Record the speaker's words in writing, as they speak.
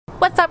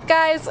What's up,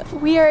 guys?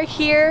 We are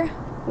here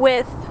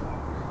with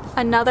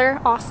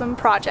another awesome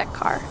project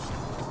car.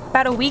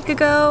 About a week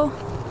ago,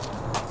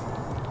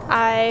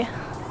 I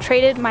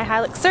traded my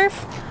Hilux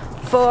Surf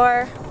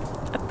for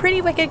a pretty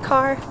wicked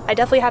car. I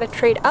definitely had to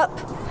trade up,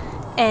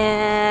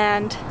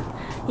 and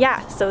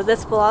yeah, so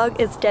this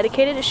vlog is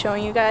dedicated to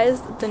showing you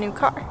guys the new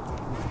car.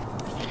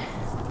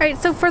 Alright,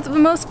 so for the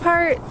most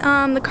part,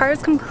 the car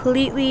is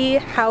completely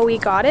how we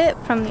got it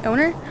from the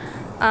owner.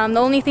 The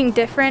only thing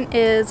different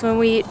is when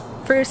we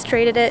first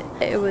traded it,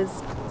 it was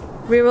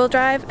rear-wheel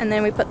drive, and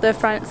then we put the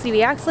front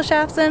CV axle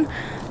shafts in,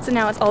 so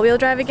now it's all-wheel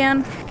drive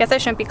again. I guess I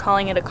shouldn't be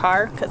calling it a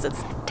car because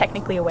it's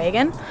technically a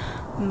wagon,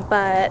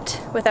 but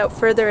without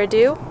further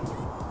ado,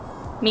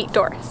 meet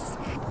Doris.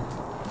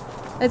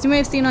 As you may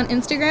have seen on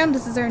Instagram,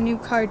 this is our new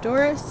car,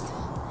 Doris.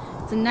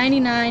 It's a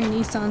 99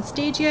 Nissan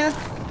Stagea.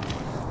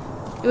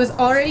 It was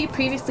already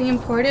previously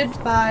imported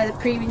by the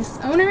previous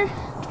owner,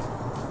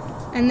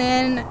 and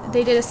then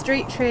they did a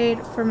straight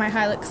trade for my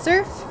Hilux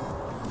Surf.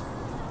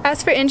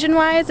 As for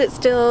engine-wise, it's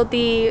still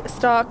the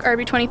stock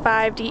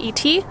RB25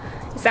 DET.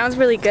 It sounds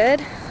really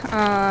good.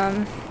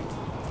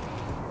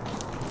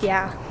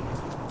 Yeah,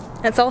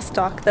 it's all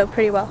stock though,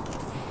 pretty well.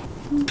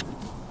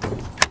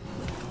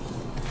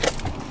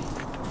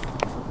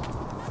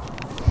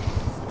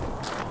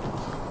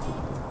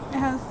 It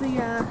has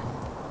the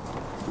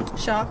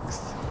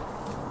shocks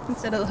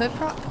instead of the hood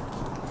prop.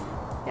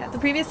 Yeah, the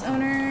previous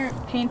owner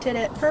painted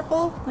it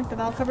purple, like the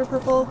valve cover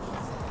purple.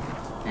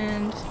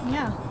 And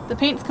yeah, the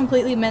paint's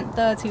completely mint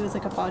though, as he was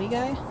like a body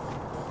guy.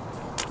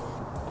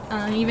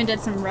 He even did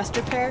some rust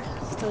repair,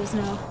 so there's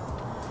no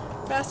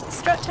rust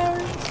strut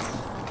towers.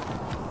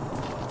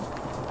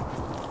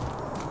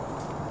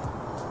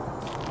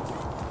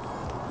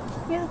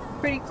 Yeah,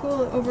 pretty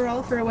cool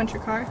overall for a winter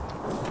car.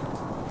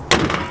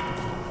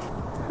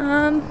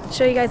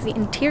 Show you guys the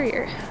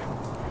interior.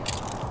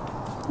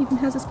 Even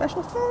has a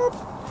special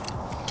fob.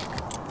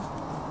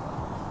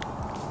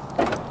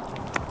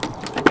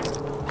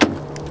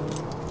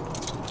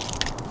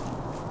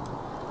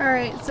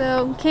 Alright,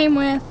 so came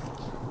with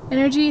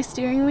energy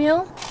steering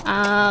wheel,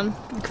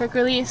 quick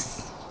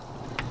release.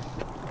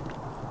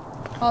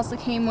 Also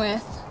came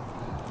with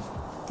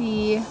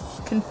the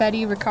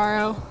confetti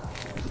Recaro.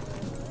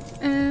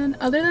 And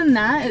other than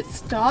that, it's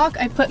stock.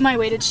 I put my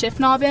weighted shift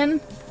knob in.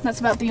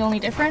 That's about the only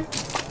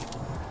difference.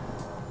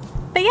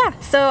 But yeah,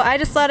 so I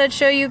just thought I'd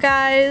show you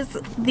guys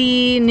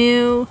the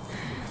new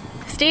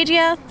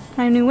Stagea,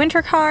 my new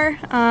winter car.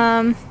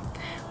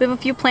 We have a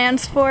few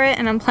plans for it,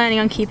 and I'm planning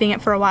on keeping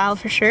it for a while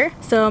for sure.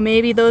 So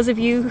maybe those of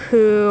you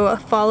who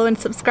follow and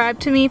subscribe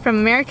to me from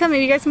America,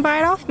 maybe you guys can buy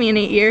it off me in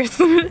 8 years.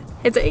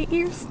 It's 8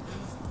 years?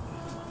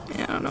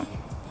 Yeah, I don't know.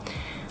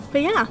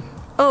 But yeah.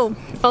 Oh,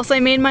 also I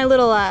made my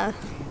little,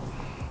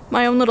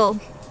 my own little,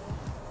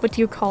 what do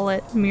you call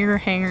it? Mirror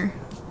hanger.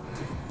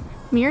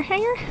 Mirror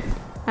hanger?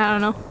 I don't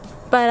know.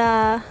 But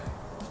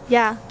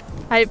yeah,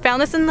 I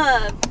found this in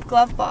the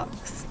glove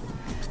box.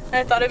 And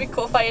I thought it'd be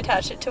cool if I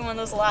attached it to one of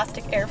those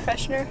elastic air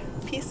freshener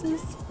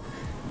pieces.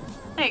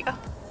 There you go.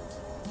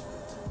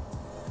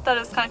 Thought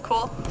it was kind of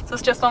cool. So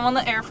it's just on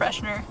the air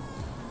freshener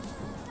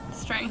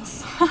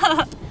strings.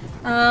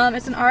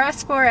 It's an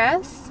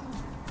RS4S,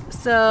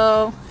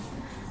 so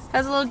it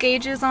has little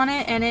gauges on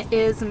it, and it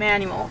is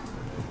manual.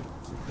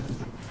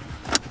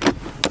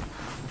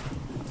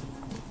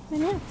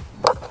 And yeah,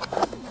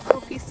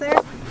 little piece there.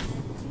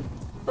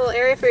 Little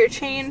area for your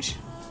change.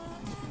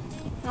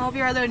 And all of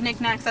your other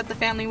knickknacks that the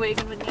family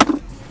wagon would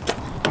need.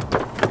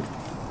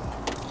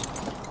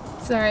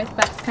 Sorry, the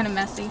back's kind of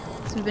messy,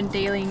 so we've been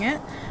dailying it.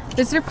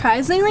 There's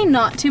surprisingly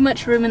not too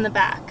much room in the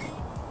back.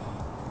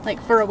 Like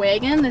for a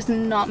wagon, there's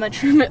not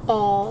much room at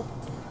all.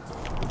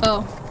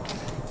 Oh,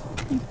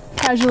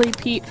 casually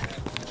peep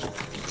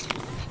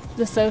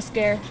the So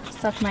Scare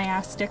Suck My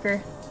Ass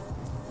sticker.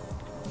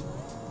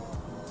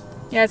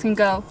 You guys can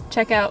go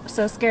check out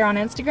So Scare on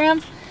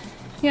Instagram.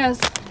 He has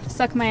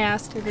Suck My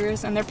Ass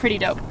stickers, and they're pretty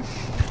dope.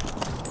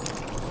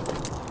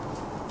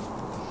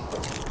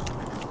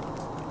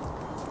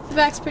 The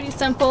back's pretty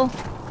simple.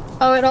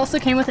 Oh, it also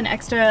came with an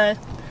extra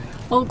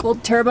little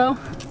gold turbo.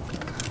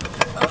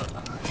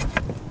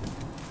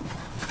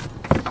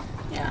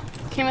 Yeah,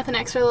 came with an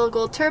extra little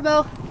gold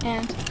turbo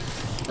and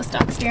the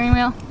stock steering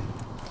wheel.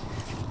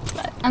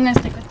 But I'm gonna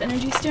stick with the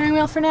energy steering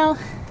wheel for now.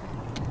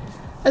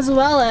 As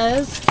well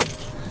as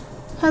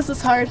has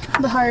this hard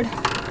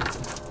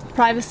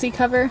privacy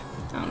cover.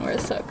 I don't know where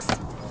this hooks.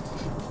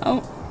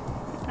 Oh,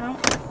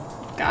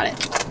 got it.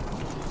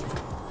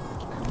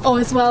 Oh,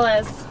 as well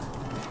as,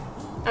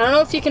 I don't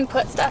know if you can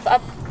put stuff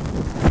up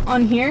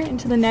on here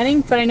into the netting,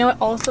 but I know it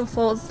also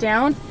folds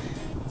down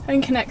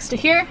and connects to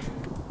here.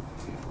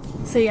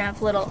 So you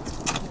have little,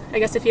 I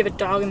guess if you have a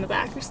dog in the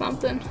back or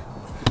something.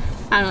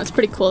 I don't know, it's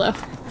pretty cool though.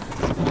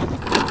 Put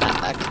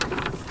that back.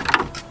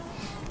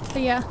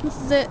 But yeah,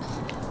 this is it.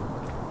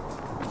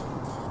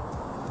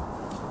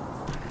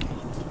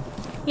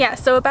 Yeah,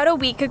 so about a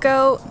week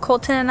ago,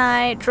 Colton and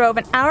I drove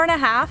an hour and a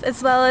half,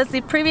 as well as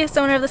the previous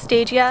owner of the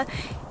Stagea.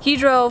 He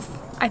drove,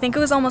 I think it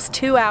was almost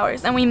 2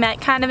 hours, and we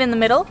met kind of in the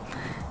middle.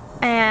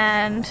 And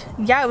and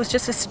yeah, it was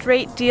just a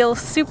straight deal,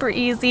 super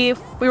easy.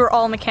 We were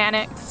all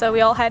mechanics, so we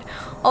all had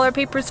all our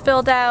papers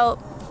filled out.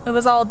 It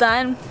was all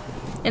done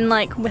in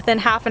like within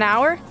half an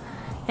hour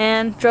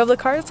and drove the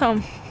cars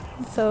home.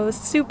 So it was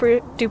super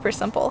duper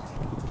simple.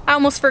 I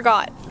almost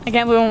forgot. I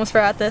can't believe I almost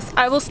forgot this.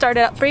 I will start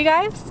it up for you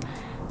guys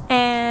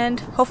and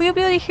hopefully you'll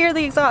be able to hear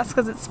the exhaust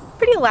because it's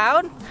pretty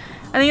loud.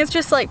 I think it's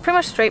just like pretty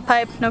much straight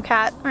pipe, no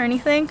cat or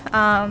anything.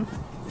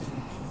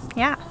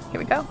 Yeah, here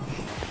we go.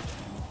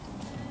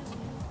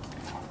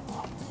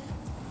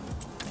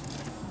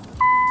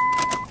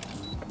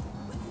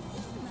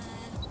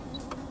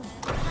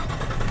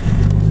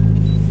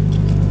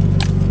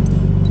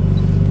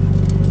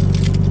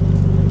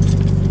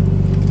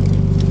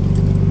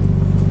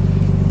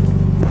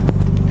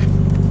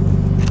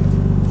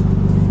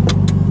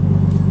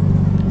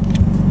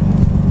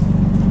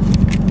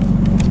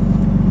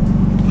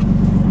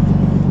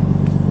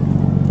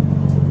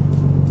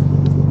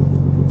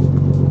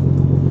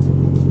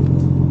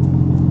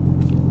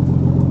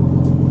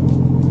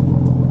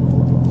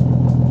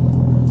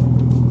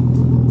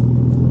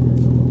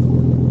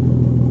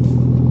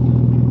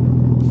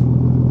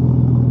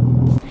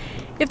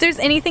 If there's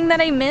anything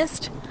that I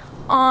missed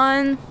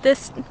on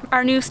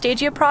our new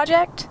Stagia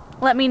project,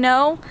 let me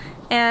know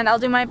and I'll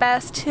do my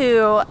best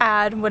to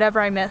add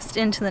whatever I missed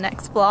into the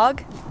next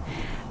vlog.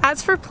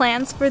 As for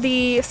plans for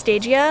the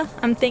Stagia,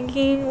 I'm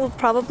thinking we'll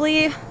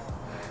probably,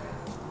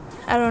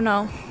 I don't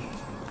know.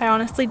 I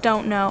honestly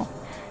don't know.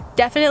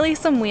 Definitely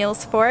some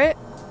wheels for it.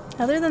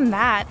 Other than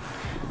that,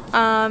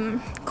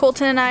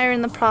 Colton and I are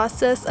in the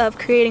process of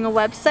creating a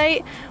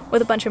website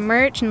with a bunch of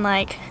merch and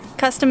like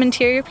custom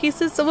interior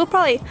pieces, so we'll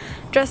probably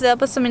dress it up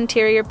with some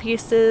interior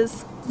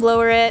pieces,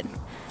 lower it,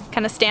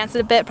 kind of stance it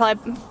a bit.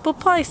 We'll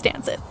probably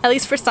stance it, at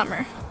least for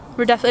summer.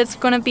 It's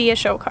going to be a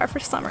show car for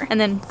summer and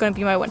then going to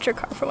be my winter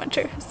car for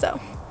winter. So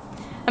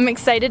I'm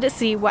excited to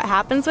see what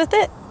happens with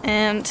it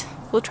and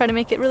we'll try to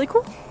make it really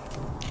cool.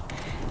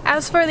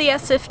 As for the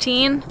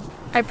S15,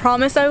 I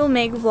promise I will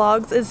make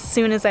vlogs as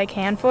soon as I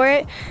can for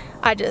it.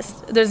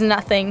 There's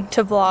nothing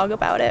to vlog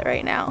about it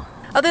right now.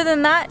 Other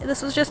than that,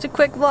 this was just a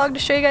quick vlog to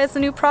show you guys the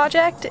new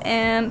project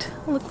and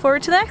I look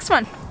forward to the next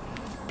one.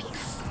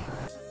 Peace.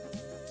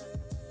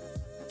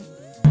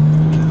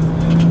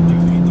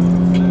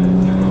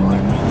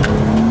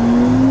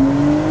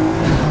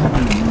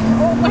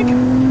 Oh my God.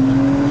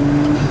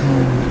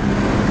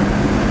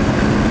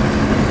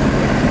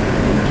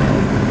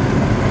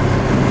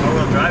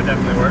 All-wheel drive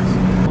definitely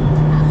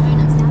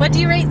works. What do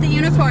you rate the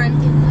unicorn?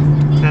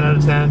 10 out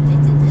of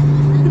 10.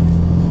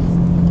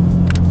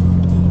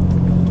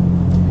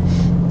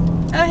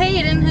 Oh hey,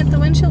 you didn't hit the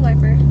windshield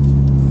wiper.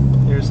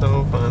 You're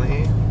so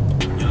funny.